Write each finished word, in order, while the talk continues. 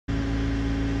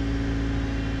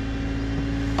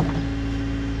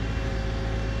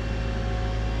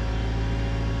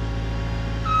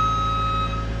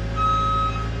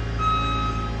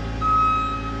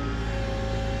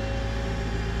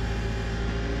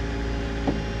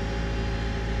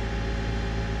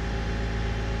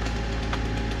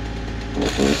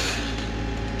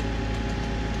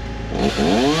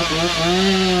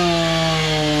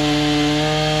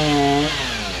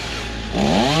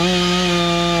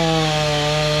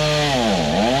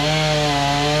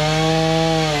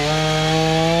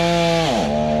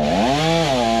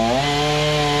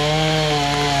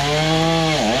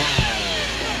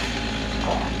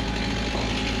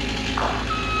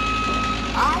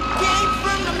Came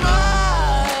from the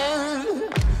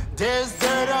mud. There's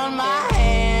dirt on my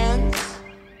hands.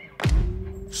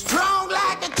 Strong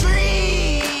like a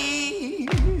tree.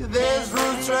 There's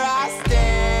roots where I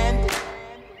stand.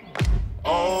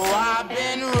 Oh, I've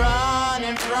been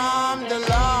running from the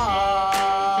law.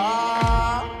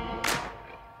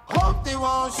 Hope they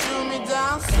won't shoot me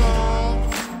down soon.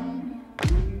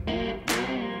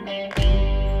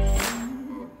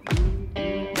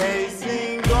 They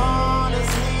sing on a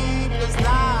sleepless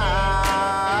night.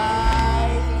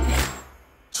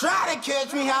 Try to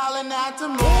catch me howling at the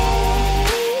moon.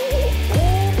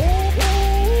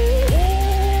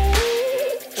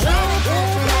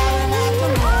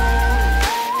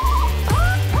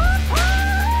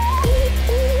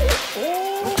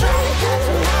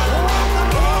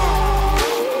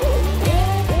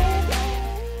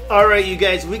 All right, you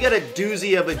guys, we got a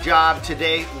doozy of a job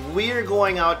today. We're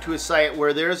going out to a site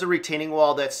where there's a retaining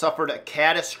wall that suffered a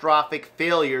catastrophic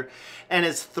failure and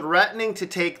is threatening to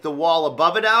take the wall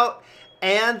above it out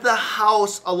and the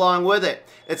house along with it.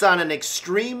 It's on an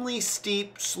extremely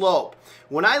steep slope.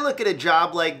 When I look at a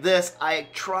job like this, I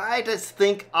try to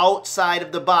think outside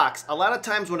of the box. A lot of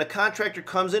times when a contractor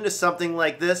comes into something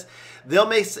like this, they'll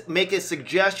make a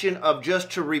suggestion of just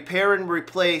to repair and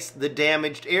replace the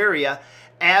damaged area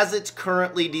as it's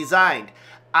currently designed.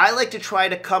 I like to try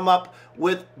to come up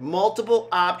with multiple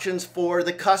options for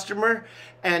the customer,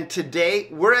 and today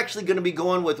we're actually going to be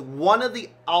going with one of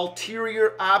the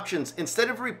ulterior options.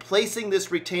 Instead of replacing this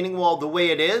retaining wall the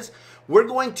way it is, we're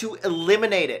going to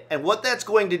eliminate it, and what that's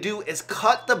going to do is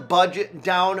cut the budget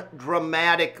down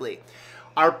dramatically.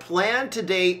 Our plan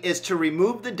today is to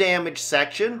remove the damaged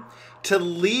section, to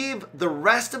leave the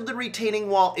rest of the retaining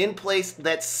wall in place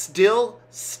that's still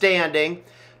standing,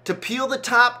 to peel the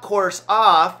top course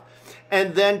off,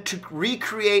 and then to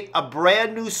recreate a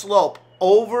brand new slope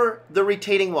over the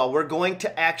retaining wall. We're going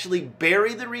to actually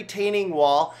bury the retaining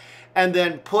wall and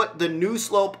then put the new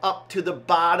slope up to the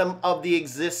bottom of the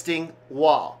existing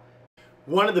wall.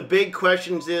 One of the big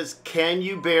questions is, can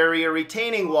you bury a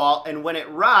retaining wall? And when it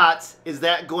rots, is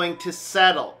that going to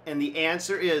settle? And the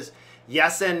answer is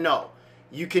yes and no.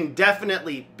 You can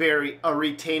definitely bury a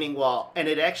retaining wall, and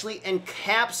it actually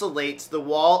encapsulates the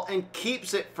wall and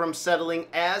keeps it from settling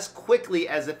as quickly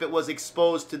as if it was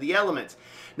exposed to the elements.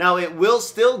 Now, it will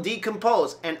still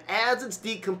decompose, and as it's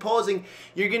decomposing,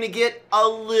 you're going to get a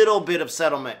little bit of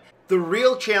settlement. The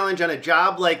real challenge on a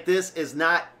job like this is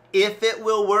not if it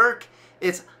will work,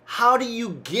 it's how do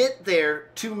you get there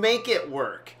to make it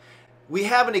work. We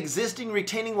have an existing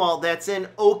retaining wall that's in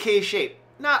okay shape.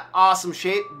 Not awesome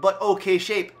shape, but okay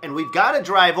shape, and we've got to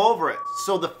drive over it.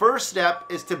 So the first step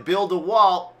is to build a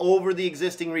wall over the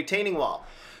existing retaining wall.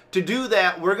 To do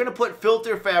that, we're going to put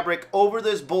filter fabric over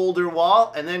this boulder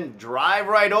wall and then drive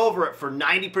right over it for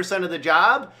 90% of the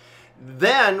job.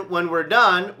 Then when we're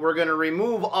done, we're going to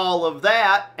remove all of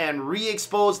that and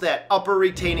re-expose that upper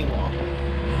retaining wall.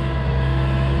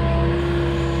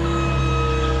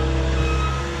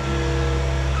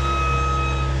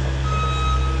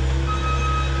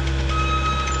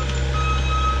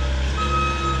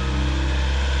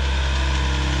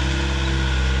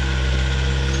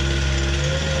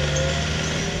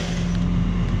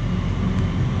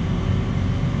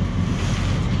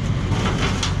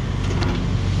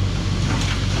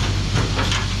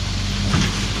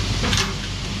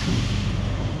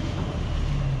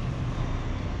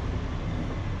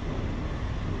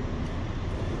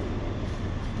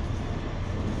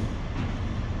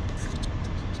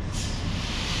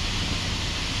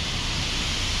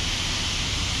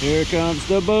 Here comes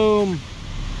the boom.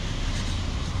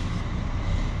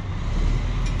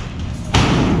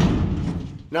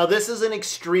 Now this is an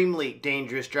extremely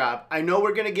dangerous job. I know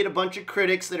we're gonna get a bunch of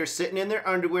critics that are sitting in their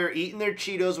underwear, eating their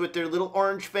Cheetos with their little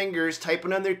orange fingers,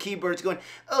 typing on their keyboards going,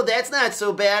 oh, that's not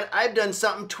so bad. I've done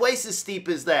something twice as steep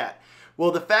as that.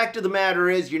 Well, the fact of the matter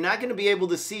is you're not going to be able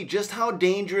to see just how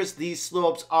dangerous these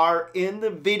slopes are in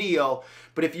the video.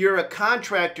 But if you're a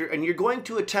contractor and you're going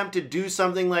to attempt to do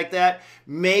something like that,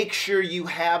 make sure you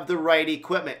have the right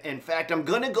equipment. In fact, I'm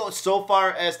going to go so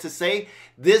far as to say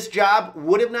this job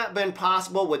would have not been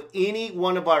possible with any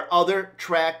one of our other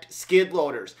tracked skid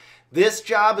loaders. This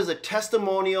job is a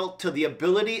testimonial to the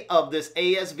ability of this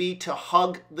ASV to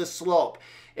hug the slope.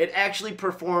 It actually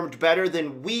performed better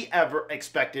than we ever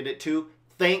expected it to.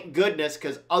 Thank goodness,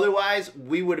 because otherwise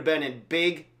we would have been in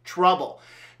big trouble.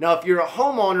 Now, if you're a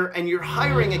homeowner and you're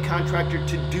hiring a contractor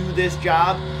to do this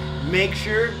job, make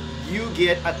sure you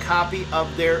get a copy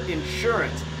of their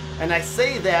insurance. And I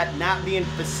say that not being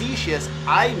facetious,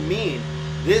 I mean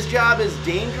this job is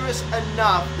dangerous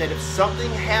enough that if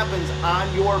something happens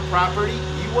on your property,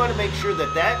 you you want to make sure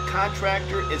that that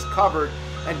contractor is covered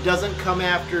and doesn't come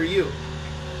after you.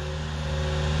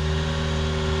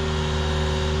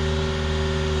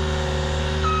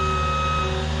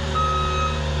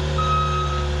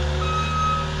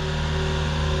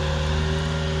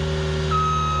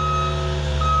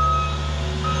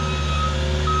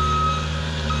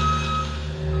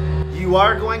 You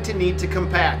are going to need to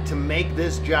compact to make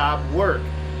this job work,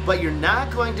 but you're not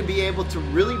going to be able to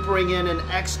really bring in an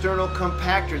external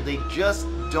compactor. They just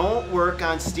don't work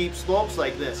on steep slopes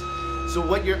like this. So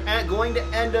what you're going to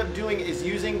end up doing is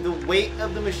using the weight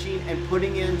of the machine and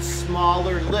putting in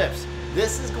smaller lifts.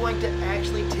 This is going to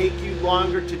actually take you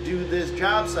longer to do this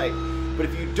job site. But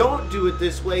if you don't do it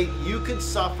this way, you could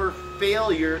suffer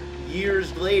failure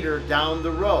years later down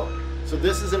the road. So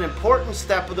this is an important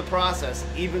step of the process,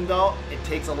 even though it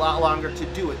takes a lot longer to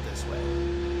do it this way.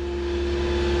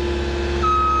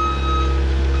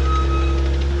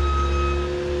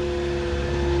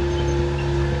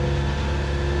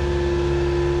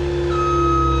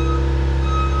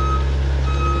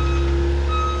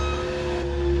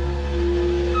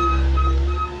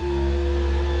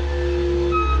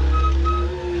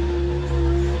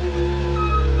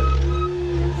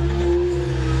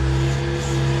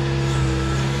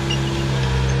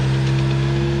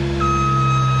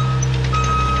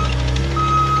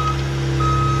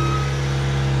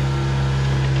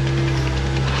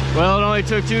 Well, it only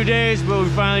took 2 days, but we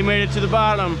finally made it to the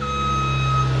bottom.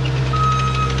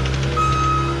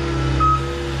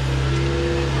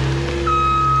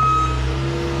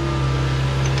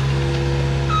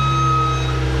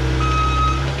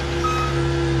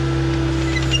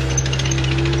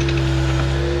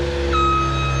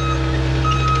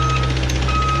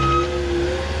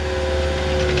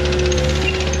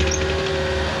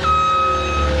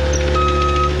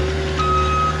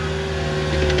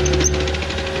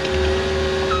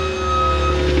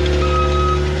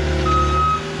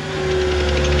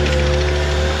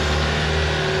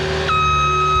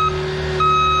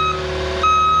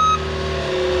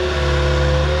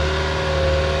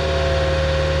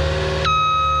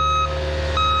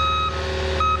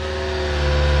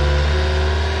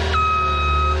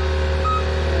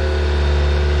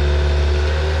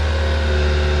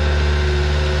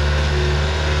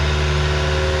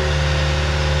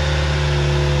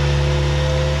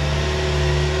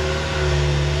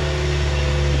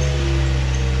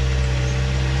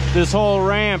 This whole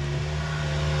ramp,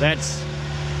 that's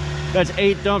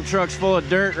 8 dump trucks full of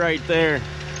dirt right there.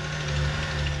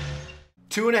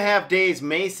 2.5 days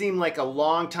may seem like a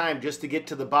long time just to get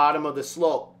to the bottom of the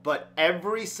slope, but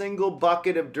every single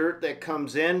bucket of dirt that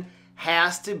comes in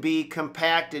has to be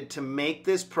compacted to make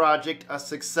this project a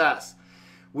success.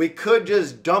 We could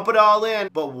just dump it all in,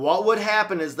 but what would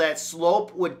happen is that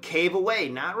slope would cave away.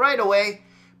 Not right away,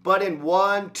 but in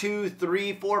 1, 2,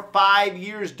 3, 4, 5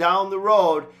 years down the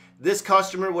road, this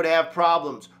customer would have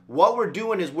problems. What we're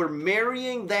doing is we're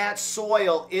marrying that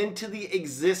soil into the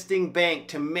existing bank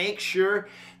to make sure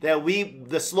that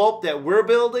the slope that we're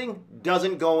building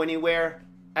doesn't go anywhere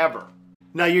ever.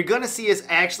 Now you're gonna see us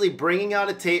actually bringing out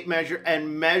a tape measure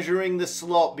and measuring the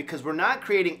slope, because we're not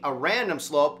creating a random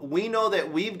slope. We know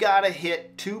that we've gotta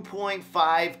hit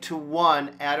 2.5 to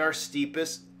 1 at our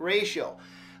steepest ratio.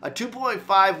 A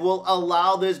 2.5 will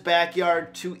allow this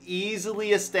backyard to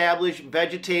easily establish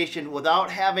vegetation without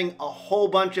having a whole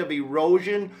bunch of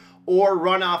erosion or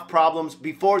runoff problems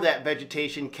before that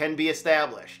vegetation can be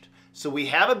established. So we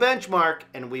have a benchmark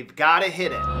and we've got to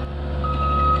hit it.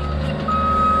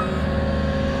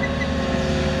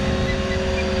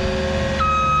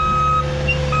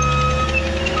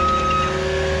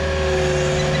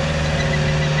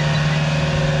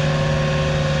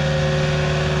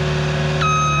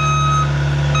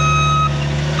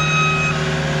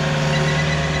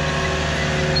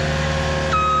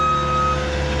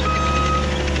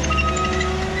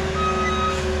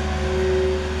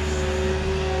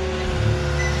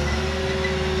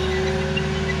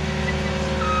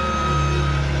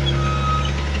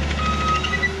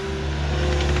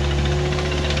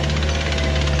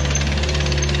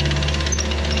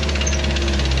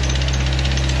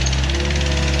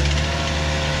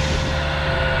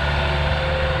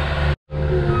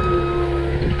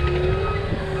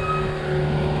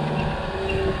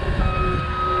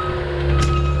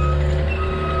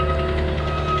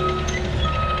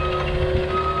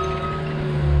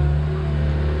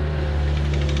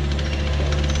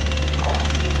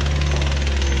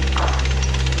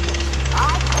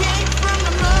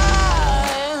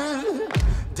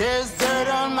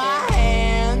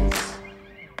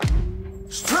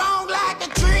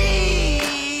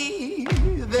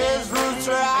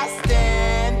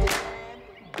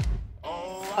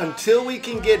 Until we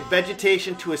can get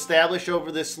vegetation to establish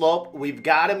over this slope, we've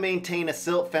got to maintain a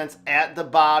silt fence at the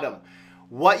bottom.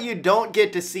 What you don't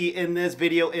get to see in this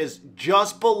video is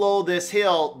just below this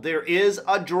hill, there is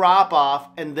a drop off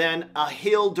and then a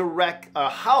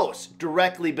house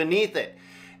directly beneath it.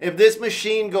 If this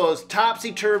machine goes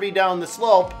topsy-turvy down the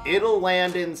slope, it'll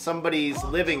land in somebody's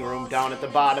living room down at the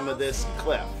bottom of this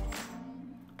cliff.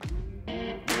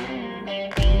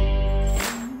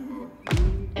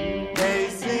 They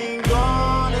sing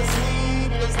on a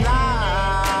sleepless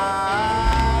night.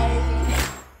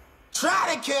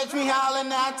 Try to catch me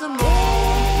howling at the moon.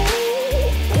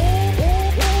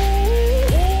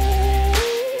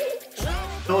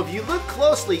 So if you look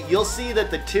closely, you'll see that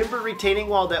the timber retaining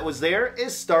wall that was there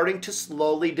is starting to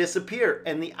slowly disappear.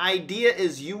 And the idea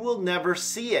is you will never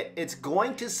see it. It's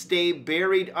going to stay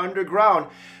buried underground,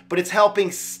 but it's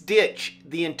helping stitch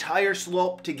the entire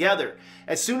slope together.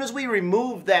 As soon as we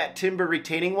remove that timber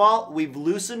retaining wall, we've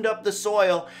loosened up the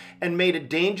soil and made a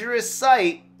dangerous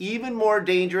site even more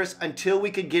dangerous until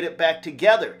we could get it back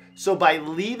together. So by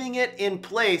leaving it in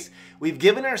place, we've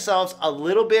given ourselves a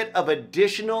little bit of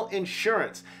additional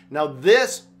insurance. Now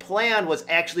this plan was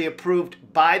actually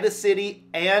approved by the city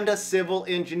and a civil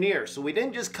engineer. So we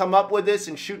didn't just come up with this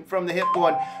and shoot from the hip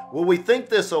going, well, we think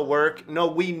this will work. No,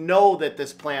 we know that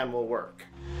this plan will work.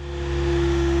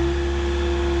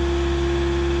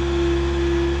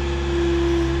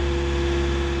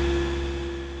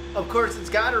 Of course, it's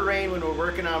got to rain when we're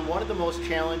working on one of the most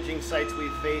challenging sites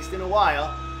we've faced in a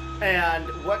while. And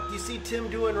what you see Tim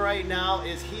doing right now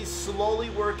is he's slowly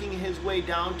working his way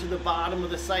down to the bottom of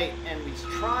the site, and he's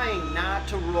trying not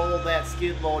to roll that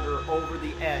skid loader over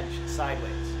the edge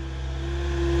sideways.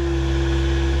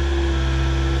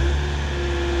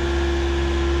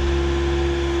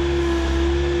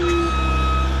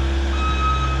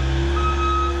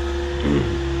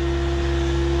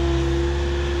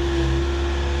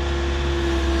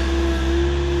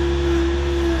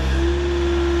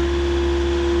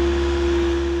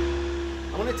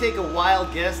 Take a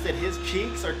wild guess that his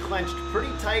cheeks are clenched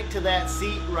pretty tight to that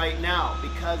seat right now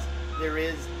because there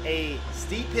is a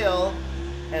steep hill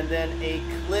and then a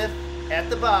cliff at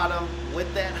the bottom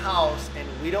with that house, and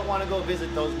we don't want to go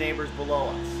visit those neighbors below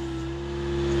us.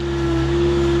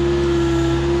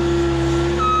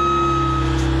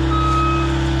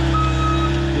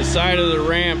 The side of the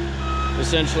ramp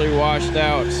essentially washed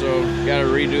out, so got to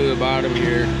redo the bottom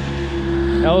here.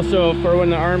 Also, for when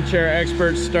the armchair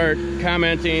experts start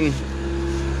commenting,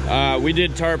 we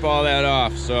did tarp all that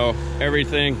off, so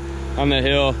everything on the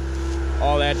hill,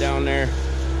 all that down there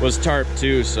was tarped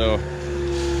too, so.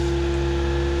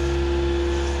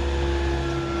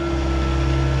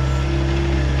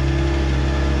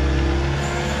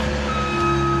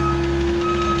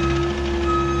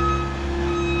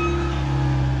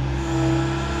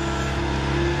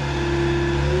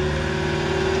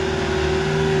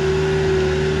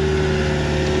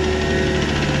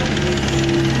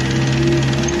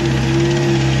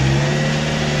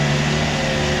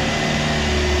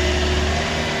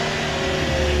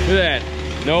 Look at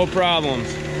that, no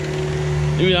problems.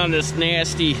 Even on this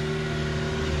nasty,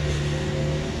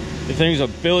 the thing's a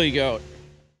billy goat.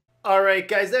 All right,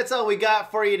 guys, that's all we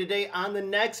got for you today. On the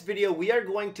next video, we are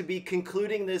going to be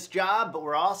concluding this job, but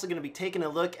we're also going to be taking a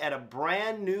look at a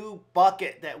brand new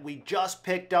bucket that we just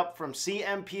picked up from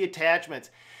CMP Attachments.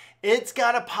 It's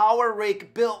got a power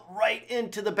rake built right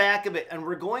into the back of it, and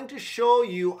we're going to show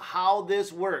you how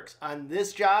this works. On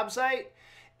this job site,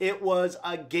 it was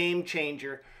a game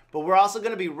changer. But we're also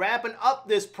going to be wrapping up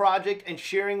this project and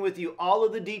sharing with you all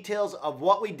of the details of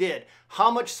what we did,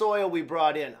 how much soil we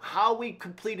brought in, how we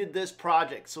completed this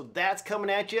project. So that's coming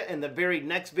at you in the very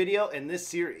next video in this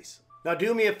series. Now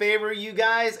do me a favor, you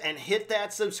guys, and hit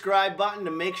that subscribe button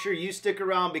to make sure you stick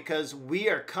around, because we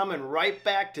are coming right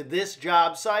back to this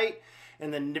job site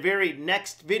in the very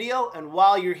next video. And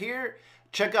while you're here,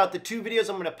 check out the 2 videos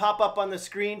I'm going to pop up on the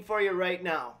screen for you right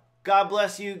now. God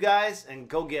bless you guys, and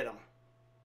go get them.